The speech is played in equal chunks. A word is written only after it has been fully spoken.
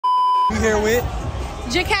We here with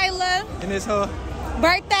Jakayla. And it's her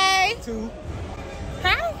Birthday. 2.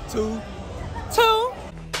 Huh? 2. 2.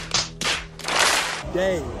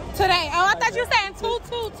 Day. Today. Oh, I thought you were saying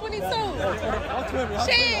 22. I'm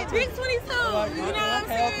Shit, big 22. You know what I'm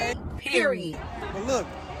saying? Period. But look,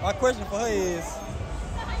 my question for her is,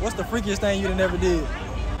 what's the freakiest thing you done ever did?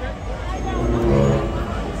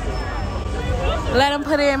 Let him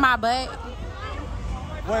put it in my butt.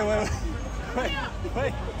 Wait.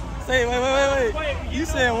 Say, wait. You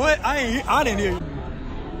said what? I didn't hear you.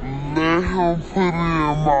 Let him put it in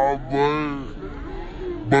my butt.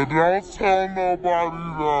 But don't tell nobody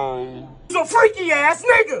though. He's a freaky ass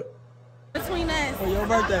nigga. Between us. For your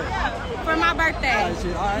birthday. For my birthday. All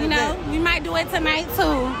right, you know, we might do it tonight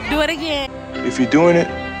too. Do it again. If you're doing it,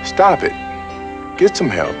 stop it. Get some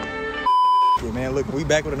help. Yeah, man, look, we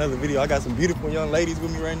back with another video. I got some beautiful young ladies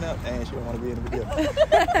with me right now. And she don't want to be in the video.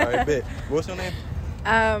 All right, bet. What's your name?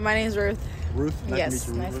 My name is Ruth. Ruth? Yes,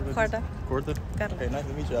 to meet you, Ruth. nice. Corta. Corta? Okay, nice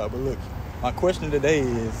to meet y'all. But look, my question today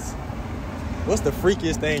is, what's the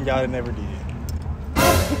freakiest thing y'all never did?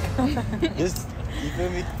 Just, you feel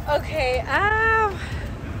me? Okay, oh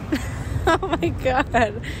my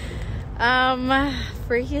god.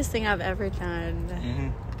 Freakiest thing I've ever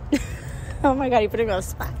done. Oh my god, you put me on the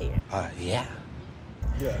spot here. Yeah.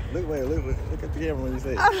 Yeah, look at the camera when you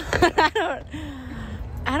say it.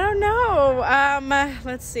 I don't know.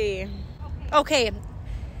 Let's see. Okay,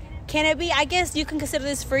 can it be, I guess you can consider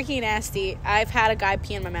this freaky nasty. I've had a guy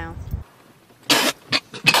pee in my mouth.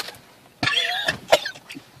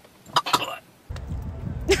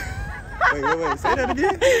 Wait, say that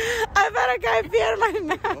again? I've had a guy pee in my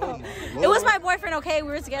mouth. Oh my It was my boyfriend, okay? We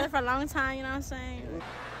were together for a long time, you know what I'm saying?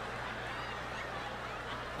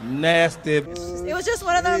 Nasty. It was just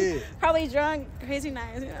one of them, probably drunk, crazy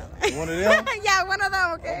nights, you know? One of them? Yeah, one of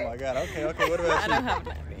them, okay? Oh my god, okay. What about you? I don't have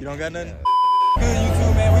nothing. You don't got nothing? Good,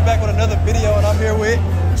 YouTube, man. We back with another video, and I'm here with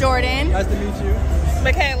Jordan. Nice to meet you.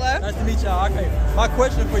 Michaela. Nice to meet y'all. Okay, my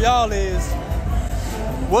question for y'all is,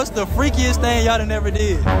 what's the freakiest thing y'all done ever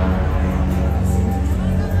did? You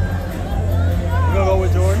gonna go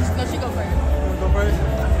with Jordan? No, she go first. You wanna go first?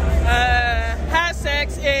 Had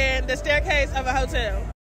sex in the staircase of a hotel.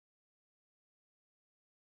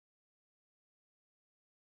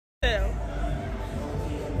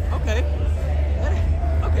 Okay.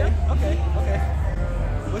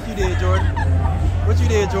 What you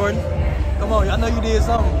did, Jordan? Come on, I know you did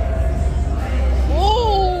something.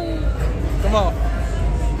 Ooh. Come on.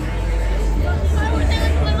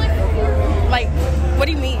 Like, what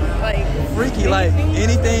do you mean? Like, Freaky, like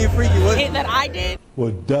anything freaky. What? that I did?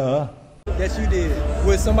 Well, duh. Yes, you did.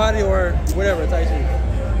 With somebody or whatever type shit.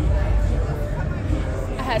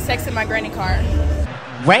 I had sex in my granny car.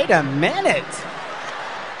 Wait a minute.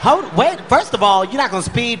 Wait, first of all, you're not gonna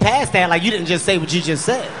speed past that like you didn't just say what you just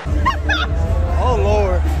said. Oh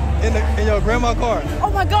Lord, in your grandma car. Oh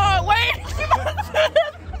my God, wait.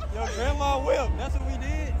 Your grandma whip. That's what we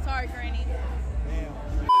did. Sorry, granny. Damn.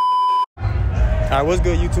 All right, what's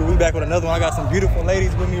good, YouTube? We back with another one. I got some beautiful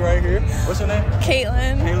ladies with me right here. What's your name?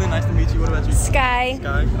 Caitlin. Caitlin, nice to meet you. What about you? Sky.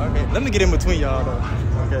 Sky. Okay, let me get in between y'all though.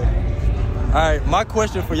 Okay. All right, my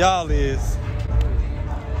question for y'all is,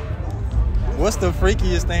 what's the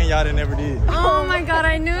freakiest thing y'all done ever did? Oh my god,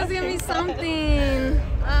 I knew it was gonna be something.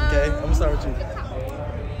 Okay, I'm gonna start with you.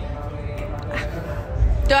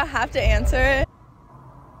 Do I have to answer it?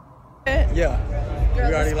 Yeah. You're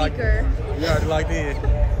you the already speaker. You already locked in.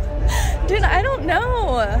 Dude, I don't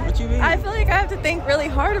know. What you mean? I feel like I have to think really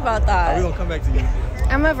hard about Are that. we gonna come back to you?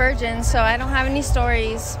 I'm a virgin, so I don't have any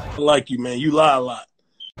stories. I like you, man. You lie a lot.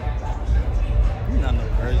 You're not no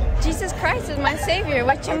virgin. Jesus Christ is my savior.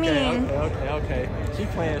 What you mean? Okay. She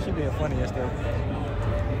being funny and stuff.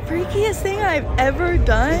 Freakiest thing I've ever Coming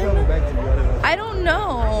done? back to you. I don't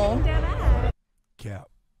know. Cap.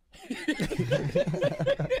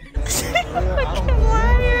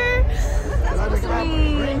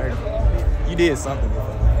 You did something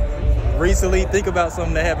recently. Think about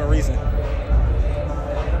something that happened recent.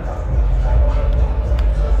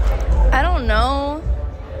 I don't know.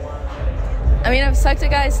 I mean, I've sucked a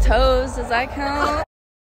guy's toes. Does that count?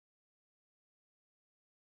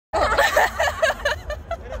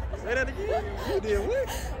 Say that again. You did what?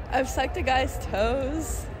 I've sucked a guy's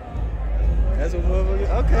toes. That's what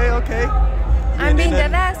motherfucker. Okay. I'm being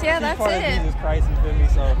dead ass. Yeah, that's part it. Of Jesus Christ, you feel me?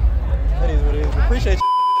 So that is what it is. Appreciate you.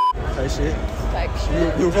 Type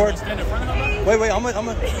shit. You recording? Wait. I'm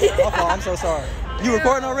I'm so sorry. You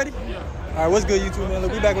recording already? Yeah. All right, what's good, YouTube, man?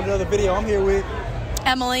 Look, we back with another video. I'm here with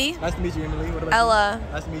Emily. Nice to meet you, Emily. What about Ella.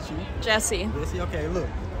 you? Nice to meet you. Jesse. Jesse, okay, look.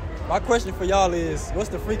 My question for y'all is, what's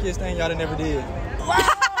the freakiest thing y'all done ever did?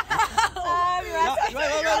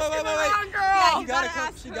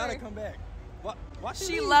 She gotta come back. Why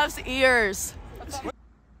She leave? loves ears.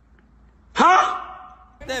 Huh?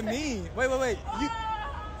 What that mean? Wait. You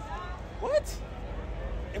what?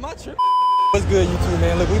 Am I tripping? What's good, YouTube,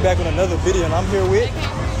 man? Look, we back with another video, and I'm here with.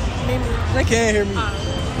 They can't hear me.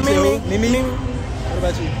 Mimi. What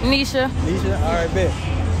about you? Nisha. Nisha. All right, bet.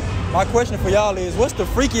 My question for y'all is, what's the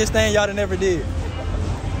freakiest thing y'all done ever did?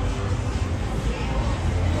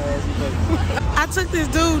 I took this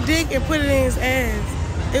dude's dick and put it in his ass.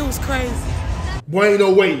 It was crazy. Boy, ain't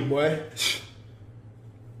no way, boy.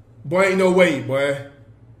 Boy, ain't no way, boy.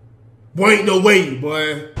 Boy, ain't no way,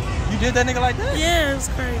 boy. You did that nigga like that? Yeah, it was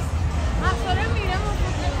crazy. So that mean that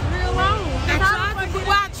motherfucker real long.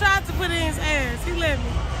 I tried to put it in his ass. He let me.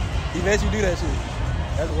 He let you do that shit.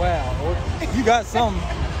 That's wild. You got something.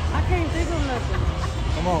 I can't think of nothing.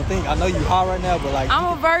 Come on, think. I know you hot right now, but like.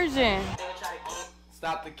 I'm a virgin.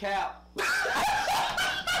 Stop the cap. Stop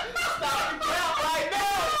the cap right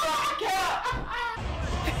now. Stop the cap.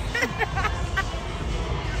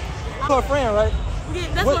 Her friend, right?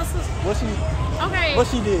 Yeah, that's my sister. Okay. What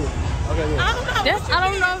she did? Okay, yeah. I don't know. I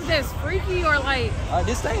don't know if that's freaky or like,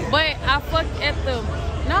 Just say it. but I fucked at the.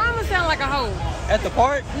 No, I'm gonna sound like a hoe. At the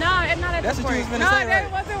park? No, not at That's the what park. you was finna No, say, that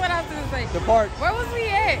right? wasn't what I was gonna say. The park? Where was we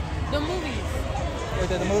at? The movies. Was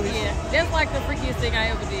that the movies? Yeah, that's like the freakiest thing I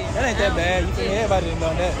ever did. That ain't that bad. You think everybody done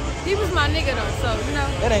done that. He was my nigga though, so you know.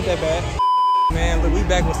 That ain't that bad. Man, look, we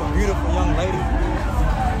back with some beautiful young ladies.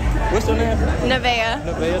 What's your name? Nevaeh.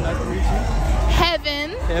 Nevaeh, nice to meet you.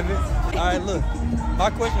 Heaven. Kevin. All right, look. My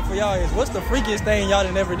question for y'all is, what's the freakiest thing y'all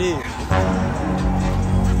done ever did?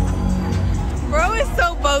 Bro is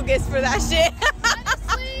so bogus for that shit.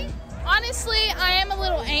 Honestly, I am a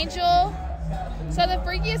little angel. So the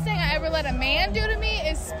freakiest thing I ever let a man do to me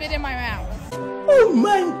is spit in my mouth. Oh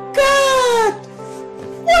my God!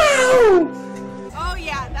 Wow! Oh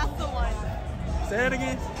yeah, that's the one. Say that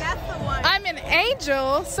again. That's the one. I'm an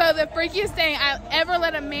angel, so the freakiest thing I ever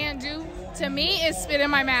let a man do to me is spit in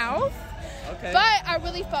my mouth. Okay. But I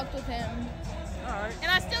really fucked with him. All right.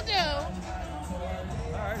 And I still do.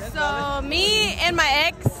 All right. That's So valid. me and my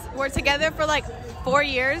ex were together for like 4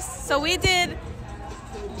 years. So we did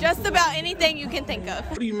just about anything you can think of.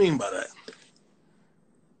 What do you mean by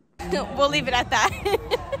that? We'll leave it at that.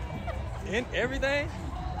 In everything?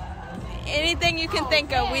 Anything you can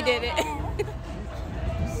think of, we did it.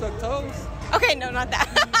 You suck toes? Okay, no, not that.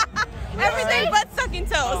 Everything but sucking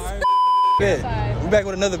toes. All right. Yeah. We back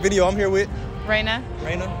with another video. I'm here with Raina.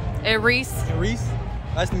 And Reese. and Reese.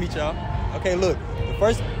 Nice to meet y'all. Okay, look. The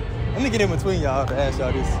first, let me get in between y'all to ask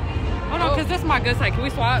y'all this. Hold on, cause this is my good side. Can we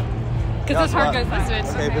swap? Cause Y'all this is her swap. good side.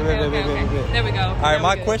 Okay, bet. There we go. All right,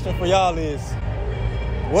 my question for y'all is,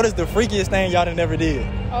 what is the freakiest thing y'all done ever did?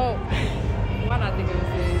 Oh, why not think it was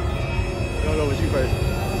this? I don't know what you first.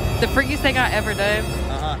 The freakiest thing I ever did,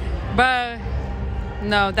 but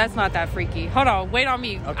no, that's not that freaky. Hold on, wait on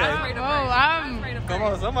me. Okay. Come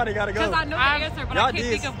on, somebody gotta go. Because I know the answer, but y'all I can't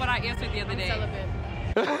did. think of what I answered the other day.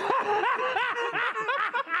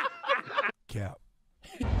 Cap.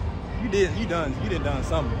 You done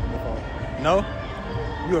something before. No?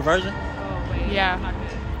 You a virgin? Yeah.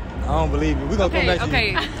 I don't believe you. We gonna come back to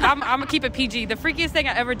Okay. you. I'm gonna keep it PG. The freakiest thing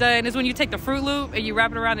I ever done is when you take the Fruit Loop and you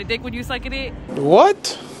wrap it around the dick when you sucking it.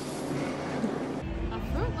 What?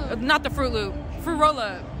 Not the Fruit Loop. Fruit roll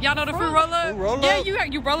up. Y'all know the fruit roll up? Fruit roll Yeah, up?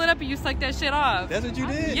 you roll it up and you suck that shit off. That's what you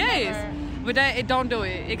did? Yes. But it don't do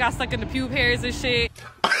it. It got stuck in the pube hairs and shit.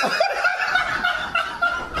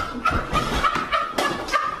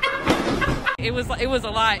 It was a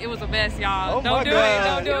lot. It was a mess, y'all. Oh Don't my do God. it.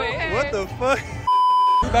 Don't do it. What the fuck?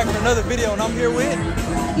 We back with another video, and I'm here with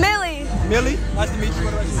Millie. Millie. Nice to meet you.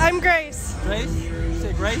 What about you? I'm Grace. Grace? You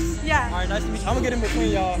said Grace? Yeah. All right, nice to meet you. I'm gonna get in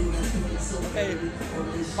between y'all. Okay.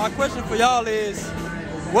 My question for y'all is,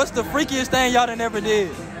 what's the freakiest thing y'all done ever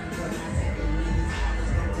did?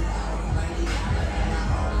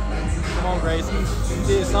 Come on, Grace. You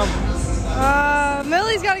did something.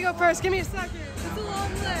 Millie's gotta go first. Give me a second. It's a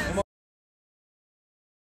long list.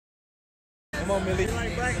 Come on, Millie.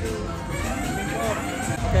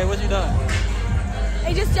 Okay, what you done?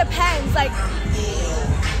 It just depends, like,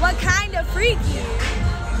 what kind of freaky?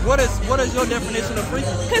 What is your definition of freaky?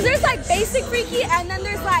 Because there's like basic freaky, and then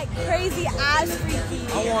there's like crazy ass freaky.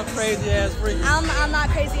 I want crazy ass freaky. I'm not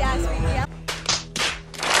crazy ass freaky.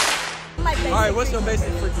 I'm like basic. All right, what's your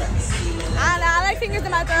basic freaky? I don't know. I like fingers in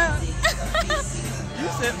my throat. You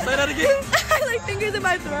say that again? I like fingers in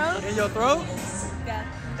my throat. In your throat? Yeah.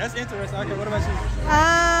 That's interesting. Okay, what about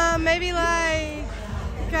you? Maybe like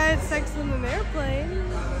I had sex on an airplane.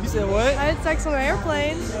 You said what? I had sex on an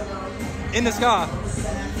airplane. In the sky.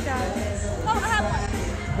 Yeah. Oh, I have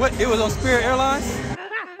one. What? It was on Spirit Airlines?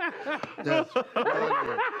 No,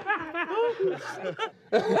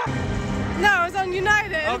 I was on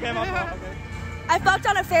United. Okay, my fault. Okay. I fucked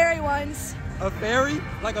on a ferry once. A ferry?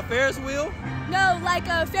 Like a Ferris wheel? No, like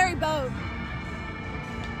a ferry boat.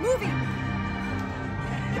 Movie.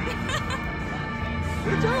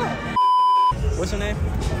 Good job. What's your name?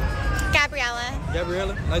 Gabriella.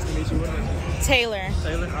 Gabriella. Nice to meet you. What's your name? Taylor.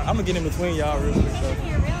 Taylor. I'm gonna get in between y'all real quick. So.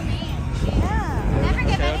 Your real name. Yeah. Never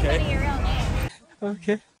give anybody your real name.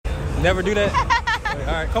 Okay. Never do that? Wait,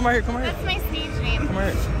 all right, come right here, come right here. That's my stage name. Come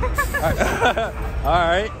right here. All right. All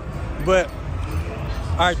right. But,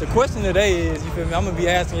 all right, the question today is, you feel me, I'm gonna be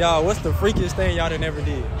asking y'all, what's the freakiest thing y'all done ever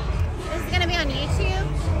did? This is gonna be on YouTube?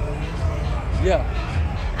 Yeah.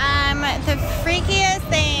 The freakiest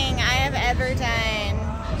thing I have ever done.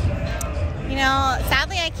 You know,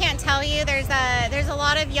 sadly I can't tell you. There's a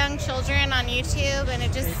lot of young children on YouTube, and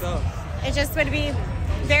it just would be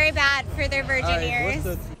very bad for their virgin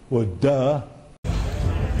ears. Well, duh.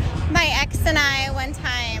 My ex and I one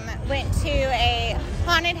time went to a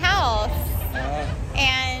haunted house,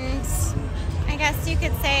 and I guess you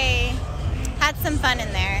could say had some fun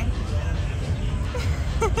in there.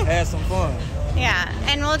 Had some fun. Yeah,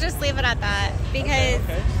 and we'll just leave it at that because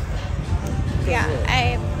yeah,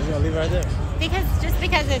 We're gonna leave it right there.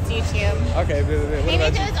 because it's YouTube. Okay, what Maybe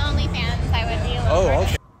about if it was OnlyFans, I would be a little more.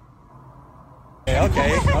 Okay.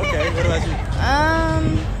 Okay. What about you?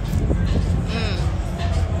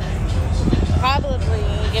 Probably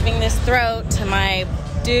giving this throat to my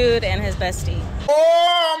dude and his bestie.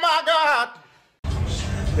 Oh my God!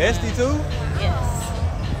 Bestie too? Yes.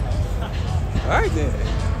 All right then.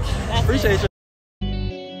 Appreciate you.